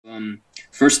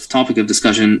First topic of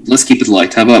discussion. Let's keep it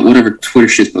light. How about whatever Twitter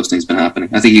shitposting's been happening?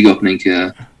 I think you go up, Nick.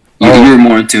 You're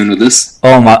more in tune with this.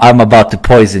 I'm about to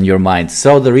poison your mind.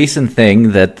 So the recent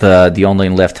thing that the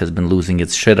online left has been losing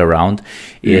its shit around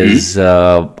is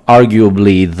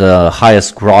arguably the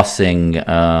highest grossing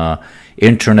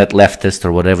internet leftist,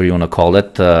 or whatever you want to call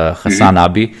it, Hassan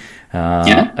Abi,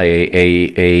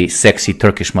 a sexy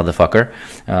Turkish motherfucker,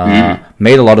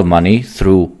 made a lot of money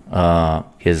through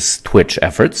his Twitch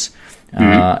efforts,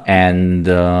 and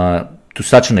to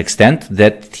such an extent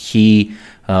that he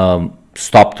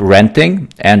stopped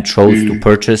renting and chose to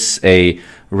purchase a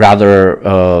rather,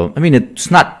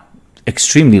 it's not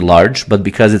extremely large, but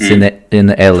because it's in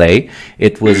LA,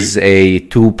 it was a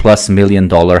 $2+ million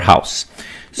house.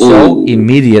 So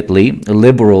immediately,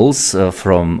 liberals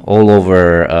from all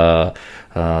over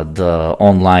the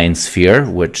online sphere,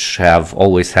 which have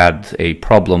always had a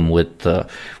problem with the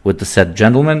said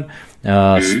gentleman,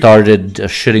 started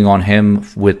shitting on him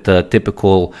with the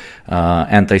typical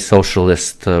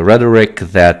anti-socialist rhetoric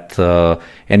that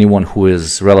anyone who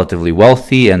is relatively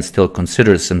wealthy and still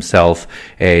considers himself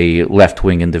a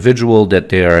left-wing individual, that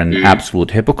they are an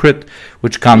absolute hypocrite,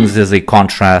 which comes as a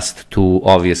contrast to,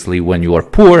 obviously, when you are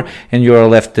poor and you're a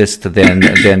leftist,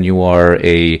 then you are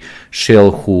a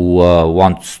shill who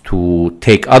wants to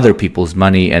take other people's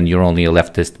money, and you're only a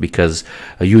leftist because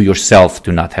you yourself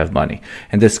do not have money.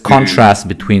 And this contrast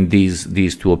between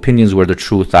these two opinions, where the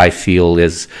truth, I feel,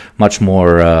 is much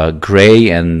more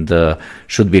gray and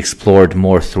should be explored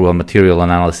more through a material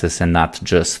analysis and not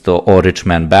just oh, rich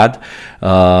man bad,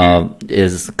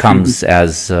 comes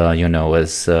as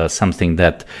something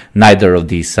that neither of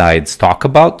these sides talk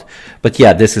about. But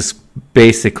yeah, this is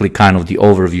basically kind of the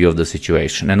overview of the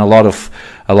situation, and a lot of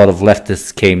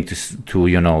leftists came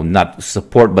to not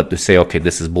support, but to say, okay,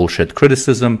 this is bullshit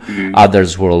criticism.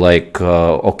 Others were like,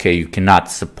 okay, you cannot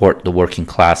support the working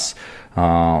class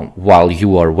while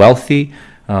you are wealthy,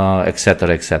 etc.,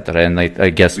 etc. And I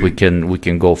guess we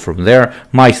can go from there.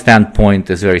 My standpoint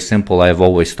is very simple. I've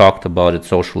always talked about it.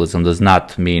 Socialism does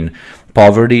not mean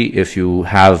poverty. If you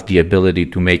have the ability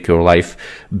to make your life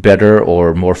better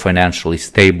or more financially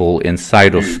stable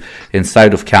inside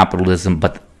of capitalism,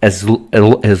 but as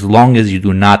long as you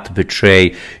do not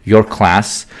betray your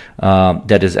class,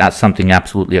 that is something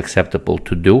absolutely acceptable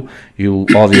to do. You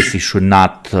obviously should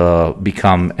not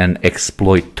become an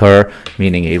exploiter,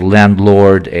 meaning a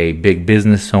landlord, a big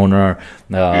business owner,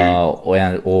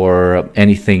 or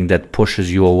anything that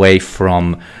pushes you away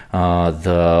from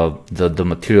the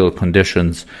material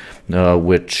conditions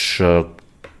which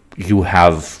you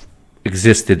have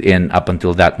existed in up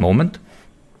until that moment.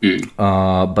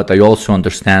 But I also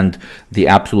understand the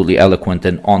absolutely eloquent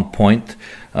and on-point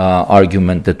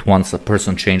argument that once a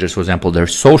person changes, for example, their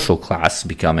social class,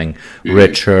 becoming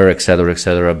richer,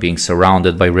 etc., being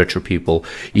surrounded by richer people,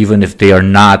 even if they are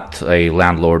not a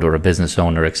landlord or a business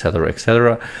owner,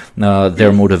 etc.,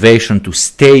 their motivation to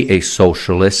stay a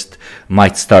socialist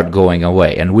might start going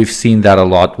away. And we've seen that a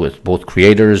lot with both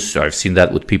creators. I've seen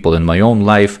that with people in my own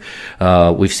life.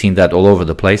 We've seen that all over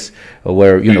the place,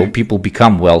 where people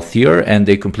become wealthier and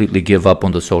they completely give up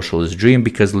on the socialist dream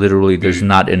because literally there's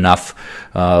not enough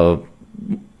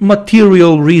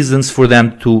material reasons for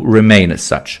them to remain as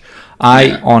such.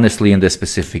 I honestly, in this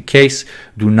specific case,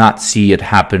 do not see it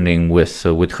happening with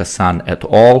Hassan at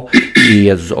all. He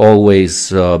has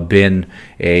always been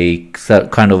a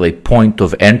kind of a point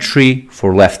of entry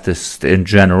for leftists in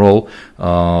general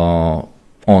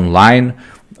online.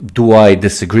 Do I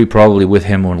disagree probably with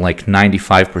him on like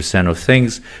 95% of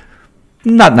things?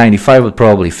 Not 95, but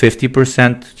probably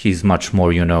 50%. He's much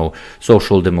more,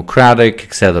 social democratic,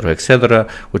 etc.,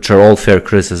 which are all fair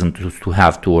criticism to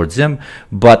have towards him.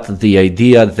 But the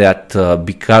idea that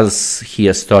because he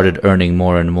has started earning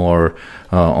more and more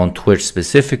on Twitch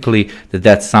specifically,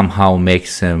 that somehow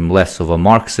makes him less of a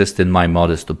Marxist, in my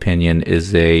modest opinion,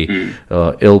 is a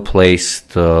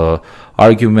ill-placed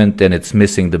argument, and it's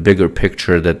missing the bigger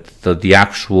picture that the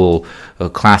actual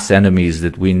class enemies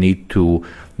that we need to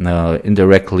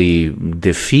indirectly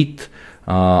defeat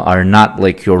are not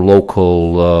like your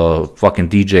local fucking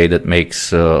DJ that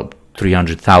makes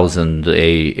 300,000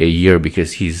 a year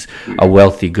because he's a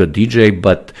wealthy good DJ,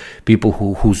 but people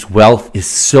whose wealth is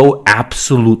so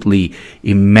absolutely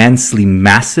immensely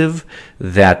massive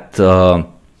that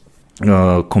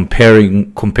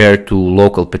compared to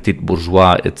local petit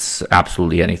bourgeois, it's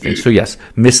absolutely anything. So yes,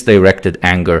 misdirected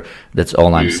anger. That's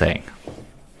all I'm saying.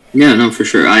 Yeah, no, for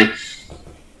sure.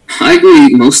 I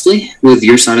agree mostly with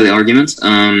your side of the argument.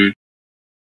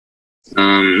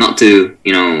 Not to,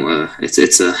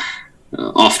 it's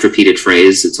oft-repeated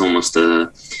phrase. It's almost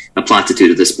a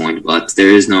platitude at this point, but there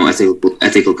is no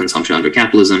ethical consumption under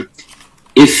capitalism.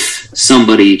 If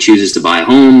somebody chooses to buy a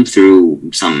home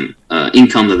through some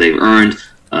income that they've earned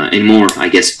in more, I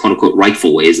guess, quote-unquote,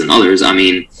 rightful ways than others, I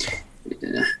mean,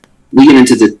 we get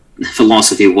into the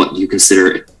philosophy of what you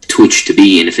consider Twitch to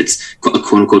be, and if it's a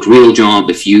quote-unquote real job,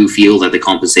 if you feel that the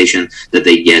compensation that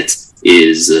they get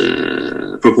is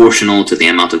proportional to the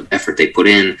amount of effort they put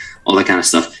in, all that kind of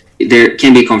stuff, there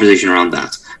can be a conversation around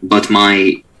that. But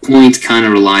my point kind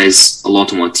of relies a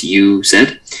lot on what you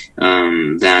said,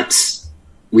 that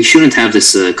we shouldn't have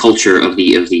this culture of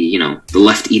the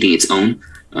left eating its own.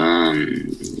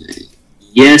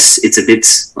 Yes, it's a bit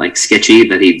like sketchy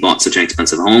that he bought such an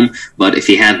expensive home, but if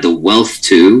he had the wealth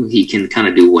to, he can kind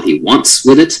of do what he wants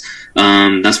with it.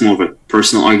 That's more of a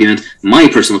personal argument. My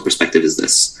personal perspective is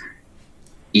this: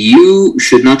 you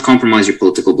should not compromise your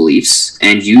political beliefs,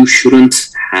 and you shouldn't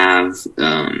have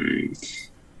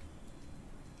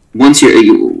once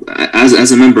you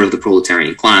as a member of the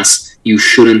proletarian class, you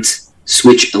shouldn't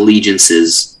switch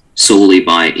allegiances solely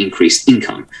by increased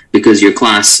income, because your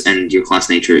class and your class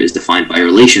nature is defined by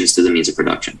relations to the means of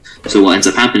production. So what ends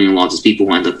up happening a lot is people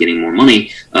who end up getting more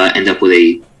money end up with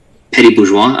a petty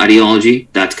bourgeois ideology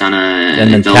that kind of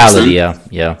envelops them.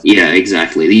 Yeah,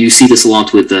 exactly. You see this a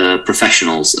lot with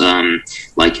professionals,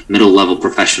 like middle-level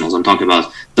professionals. I'm talking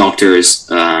about doctors,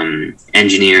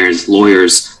 engineers,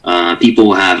 lawyers, people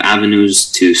who have avenues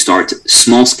to start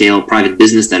small-scale private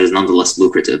business that is nonetheless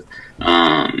lucrative,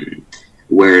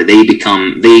 where they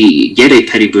get a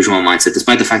petty bourgeois mindset,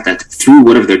 despite the fact that through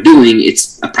whatever they're doing,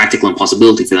 it's a practical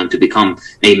impossibility for them to become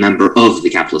a member of the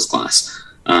capitalist class.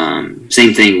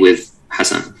 Same thing with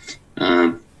Hassan.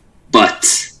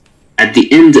 But at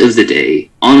the end of the day,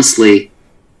 honestly,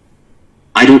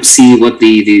 I don't see what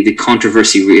the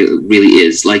controversy really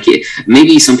is. Like,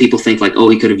 maybe some people think like, oh,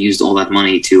 he could have used all that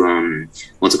money to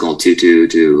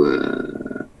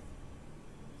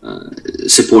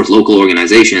support local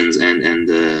organizations and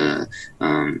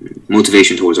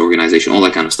motivation towards organization, all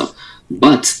that kind of stuff.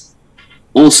 But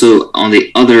also, on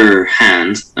the other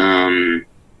hand,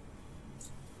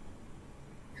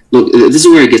 look, this is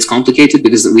where it gets complicated,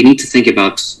 because we need to think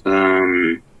about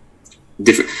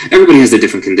everybody has their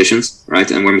different conditions, right?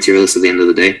 And we're materialists at the end of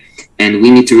the day. And we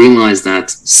need to realize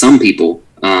that some people,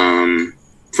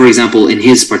 for example, in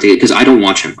his particular, because I don't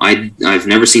watch him. I've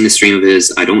never seen a stream of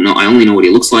his. I don't know. I only know what he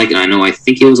looks like, and I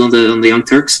think he was on the Young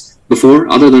Turks before.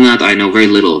 Other than that, I know very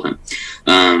little of him.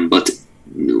 But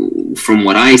from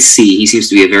what I see, he seems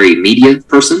to be a very media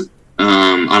person.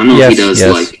 I don't know if he does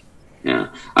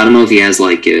I don't know if he has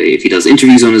if he does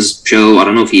interviews on his show. I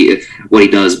don't know what he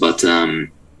does, but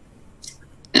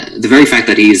the very fact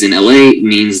that he's in LA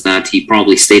means that he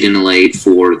probably stayed in LA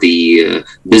for the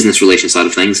business relations side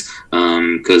of things.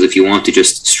 Because if you want to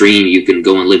just stream, you can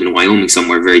go and live in Wyoming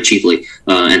somewhere very cheaply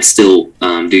and still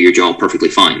do your job perfectly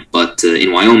fine. But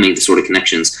in Wyoming, the sort of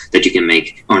connections that you can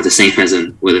make aren't the same as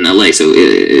within LA. So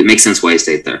it makes sense why he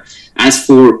stayed there. As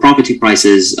for property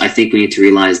prices, I think we need to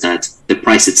realize that the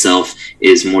price itself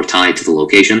is more tied to the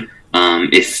location.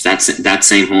 If that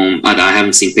same home, I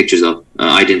haven't seen pictures of,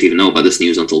 I didn't even know about this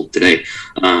news until today.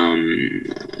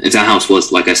 If that house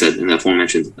was, like I said, in the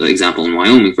aforementioned example in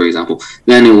Wyoming, for example,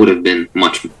 then it would have been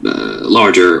much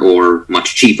larger or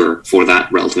much cheaper for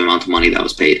that relative amount of money that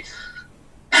was paid.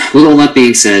 With all that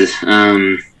being said,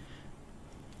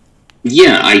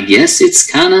 yeah, I guess it's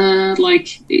kind of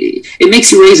like, it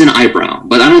makes you raise an eyebrow,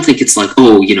 but I don't think it's like,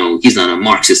 oh, he's not a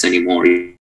Marxist anymore.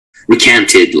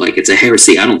 Recanted, like it's a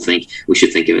heresy. I don't think we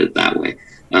should think of it that way.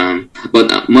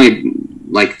 But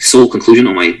my sole conclusion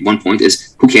on my one point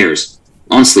is, who cares?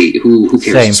 Honestly, who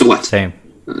cares? Same, so what? Same.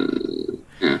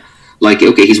 Yeah.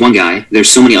 Okay, he's one guy. There's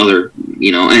so many other,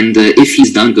 and if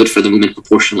he's done good for the movement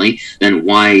proportionally, then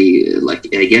why?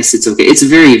 I guess it's okay. It's a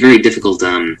very, very difficult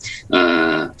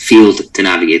field to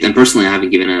navigate. And personally, I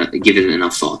haven't given it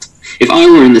enough thought. If I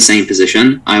were in the same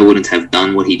position, I wouldn't have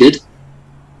done what he did.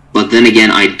 But then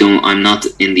again, I'm not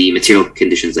in the material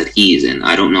conditions that he's in.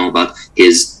 I don't know about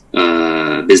his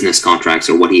business contracts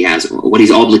or what he has, what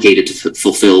he's obligated to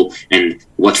fulfill, and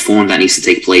what form that needs to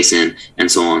take place in,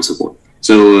 and so on and so forth.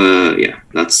 So yeah,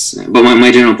 that's. But my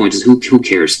general point is, who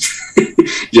cares?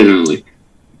 Generally,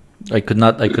 I could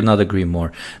not agree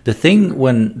more. The thing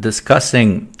when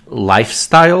discussing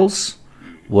lifestyles,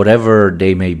 whatever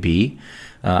they may be,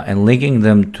 and linking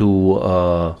them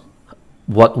to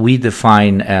what we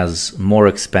define as more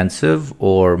expensive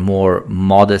or more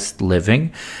modest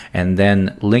living, and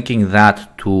then linking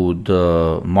that to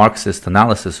the Marxist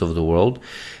analysis of the world,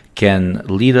 can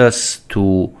lead us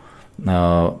to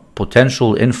potential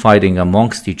infighting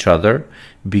amongst each other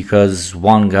because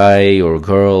one guy or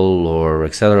girl or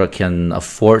etc. can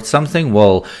afford something,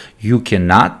 well, you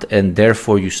cannot, and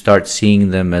therefore you start seeing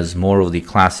them as more of the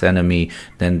class enemy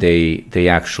than they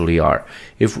actually are.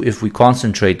 If we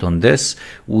concentrate on this,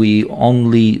 we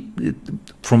only,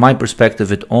 from my perspective,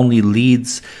 it only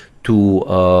leads to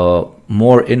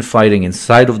more infighting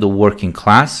inside of the working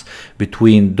class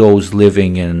between those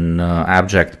living in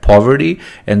abject poverty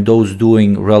and those doing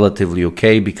relatively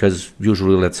okay, because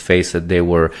usually, let's face it, they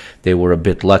were a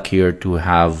bit luckier to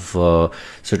have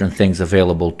certain things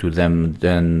available to them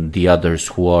than the others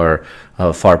who are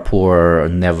far poorer,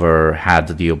 never had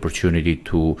the opportunity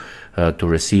to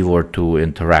receive or to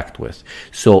interact with.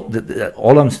 So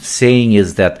all I'm saying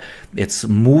is that it's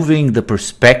moving the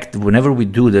perspective. Whenever we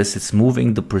do this, it's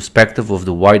moving the perspective of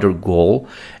the wider goal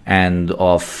and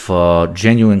of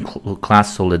genuine class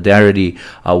solidarity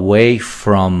away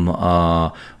from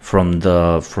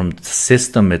the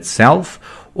system itself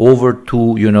over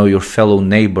to, you know, your fellow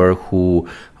neighbor who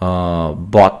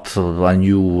bought a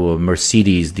new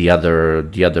Mercedes the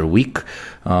other week,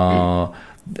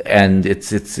 and it's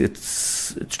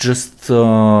just.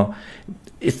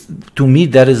 To me,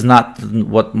 that is not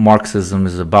what Marxism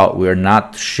is about. We're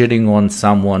not shitting on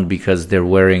someone because they're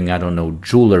wearing, I don't know,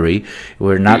 jewelry.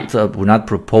 We're not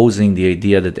proposing the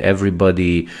idea that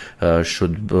everybody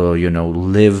should,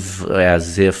 live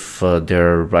as if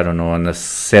they're, I don't know, an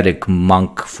ascetic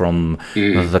monk from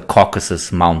the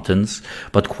Caucasus Mountains.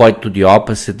 But quite to the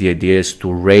opposite, the idea is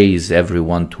to raise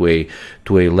everyone to a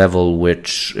level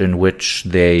in which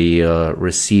they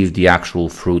receive the actual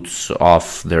fruits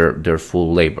of their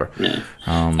full labor. Yeah.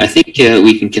 I think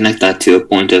we can connect that to a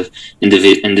point of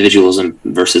individualism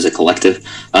versus a collective.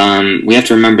 We have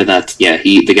to remember that,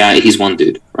 he's one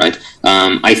dude, right?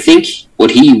 I think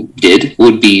what he did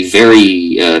would be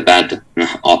very bad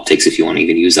optics, if you want to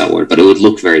even use that word, but it would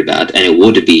look very bad, and it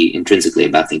would be intrinsically a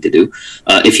bad thing to do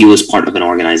if he was part of an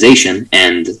organization,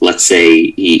 and let's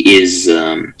say he is...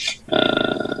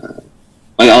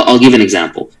 I'll give an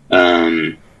example.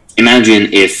 Imagine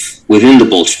if within the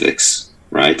Bolsheviks,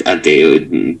 right,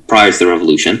 prior to the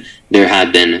revolution, there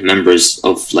had been members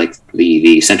of like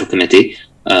the Central Committee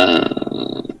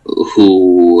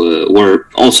who were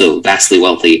also vastly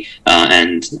wealthy,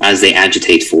 and as they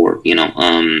agitate for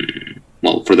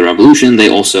for the revolution, they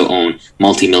also own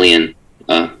multi-million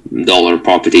dollar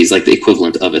properties, like the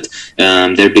equivalent of it.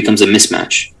 There becomes a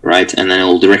mismatch, right? And then it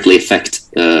will directly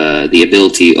affect the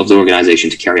ability of the organization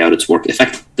to carry out its work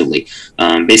effectively.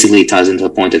 Basically, it ties into a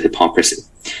point of hypocrisy.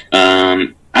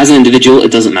 As an individual,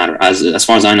 it doesn't matter. As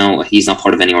far as I know, he's not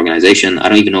part of any organization. I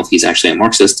don't even know if he's actually a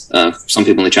Marxist. Some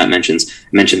people in the chat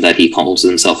mentioned that he calls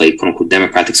himself a quote-unquote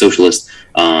democratic socialist.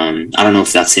 I don't know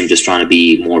if that's him just trying to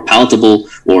be more palatable,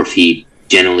 or if he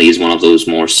generally is one of those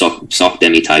more sock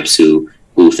demi types who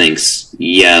thinks,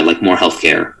 like more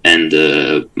healthcare and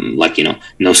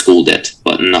no school debt,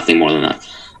 but nothing more than that.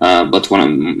 But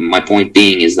my point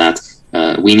being is that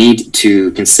we need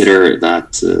to consider that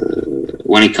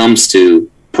when it comes to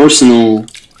personal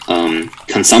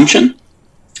consumption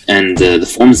and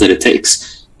the forms that it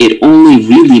takes, it only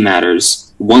really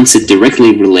matters once it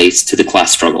directly relates to the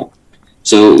class struggle.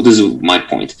 So this is my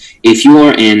point. If you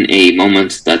are in a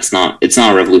moment it's not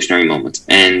a revolutionary moment,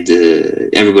 and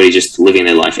everybody just living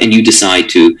their life, and you decide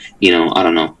to, I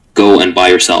don't know, go and buy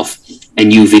yourself a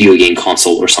new video game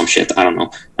console or some shit, I don't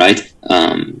know, right?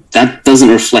 That doesn't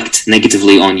reflect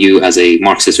negatively on you as a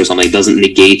Marxist or something. It doesn't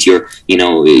negate your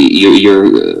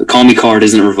commie card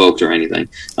isn't revoked or anything.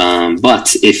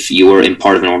 But if you are in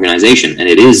part of an organization and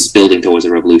it is building towards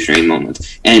a revolutionary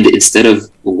moment, and instead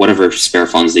of whatever spare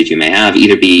funds that you may have,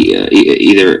 either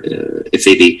if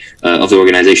they be of the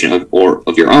organization or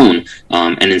of your own,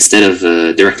 and instead of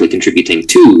directly contributing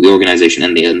to the organization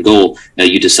and the end goal,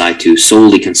 you decide to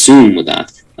solely consume with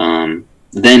that,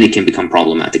 then it can become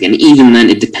problematic. And even then,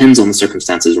 it depends on the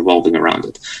circumstances revolving around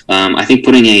it. I think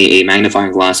putting a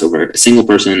magnifying glass over a single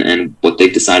person and what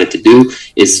they've decided to do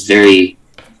is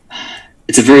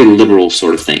it's a very liberal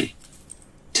sort of thing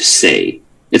to say.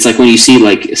 It's like when you see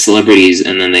like celebrities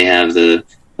and then they have they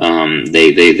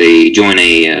join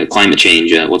a climate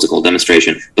change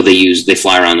demonstration, but they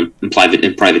fly around in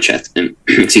private jets. In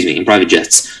private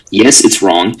jets. Yes, it's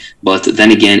wrong, but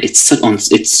then again,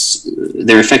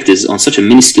 their effect is on such a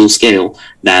minuscule scale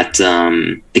that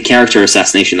the character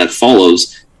assassination that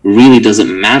follows really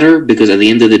doesn't matter, because at the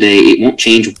end of the day, it won't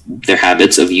change their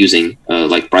habits of using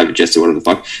like private jets or whatever the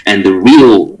fuck. And the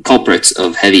real culprits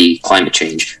of heavy climate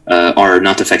change are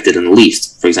not affected in the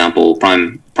least. For example,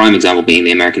 prime example being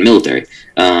the American military.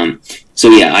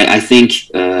 I think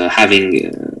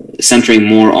having centering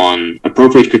more on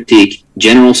appropriate critique,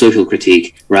 general social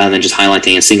critique, rather than just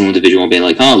highlighting a single individual and being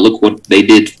like, oh, look what they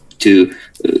did to,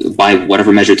 by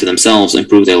whatever measure to themselves,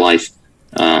 improve their life,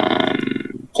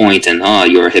 point,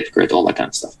 and you're a hypocrite, all that kind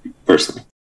of stuff, personally.